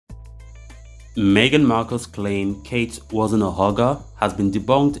Meghan Markle's claim Kate wasn't a hugger has been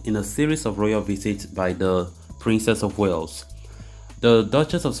debunked in a series of royal visits by the Princess of Wales. The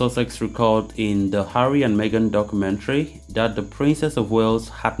Duchess of Sussex recalled in the Harry and Meghan documentary that the Princess of Wales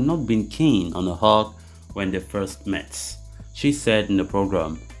had not been keen on a hug when they first met. She said in the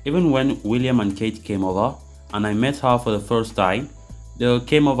program, "Even when William and Kate came over and I met her for the first time, they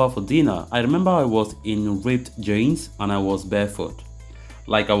came over for dinner. I remember I was in ripped jeans and I was barefoot.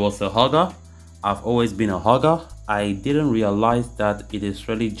 Like I was a hugger. I've always been a hugger. I didn't realize that it is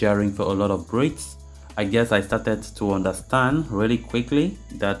really jarring for a lot of Brits. I guess I started to understand really quickly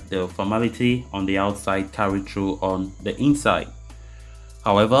that the formality on the outside carried through on the inside."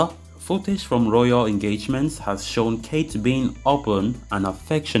 However, footage from royal engagements has shown Kate being open and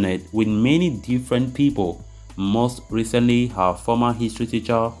affectionate with many different people, most recently her former history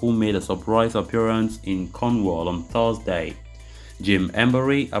teacher who made a surprise appearance in Cornwall on Thursday. Jim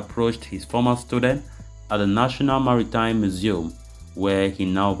Embury approached his former student at the National Maritime Museum, where he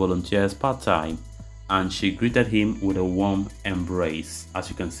now volunteers part-time, and she greeted him with a warm embrace,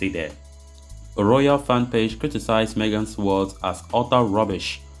 as you can see there. A royal fan page criticized Meghan's words as utter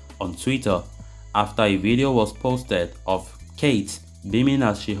rubbish on Twitter after a video was posted of Kate beaming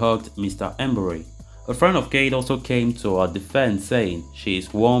as she hugged Mr. Embury. A friend of Kate also came to her defense, saying she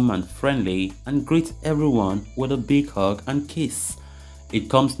is warm and friendly and greets everyone with a big hug and kiss. It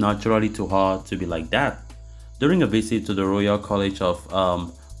comes naturally to her to be like that. During a visit to the Royal College of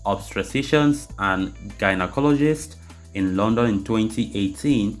Obstetricians and Gynecologists in London in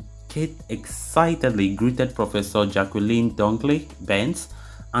 2018, Kate excitedly greeted Professor Jacqueline Dunkley Bent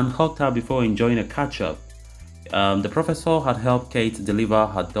and hugged her before enjoying a catch-up. The professor had helped Kate deliver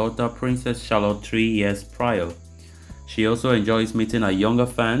her daughter Princess Charlotte 3 years prior. She also enjoys meeting her younger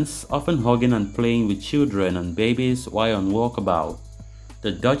fans, often hugging and playing with children and babies while on walkabout.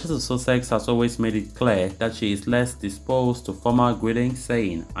 The Duchess of Sussex has always made it clear that she is less disposed to formal greetings,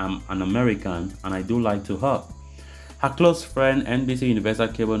 saying, "I'm an American and I do like to hug." Her close friend, NBC Universal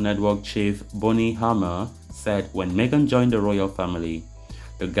Cable Network chief Bonnie Hammer, said when Meghan joined the royal family,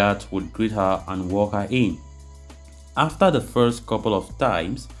 the guards would greet her and walk her in. After the first couple of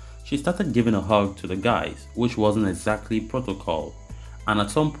times, she started giving a hug to the guys, which wasn't exactly protocol. And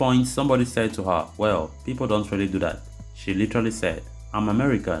at some point, somebody said to her, "Well, people don't really do that." She literally said, "I'm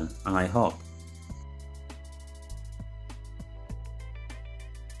American and I hug."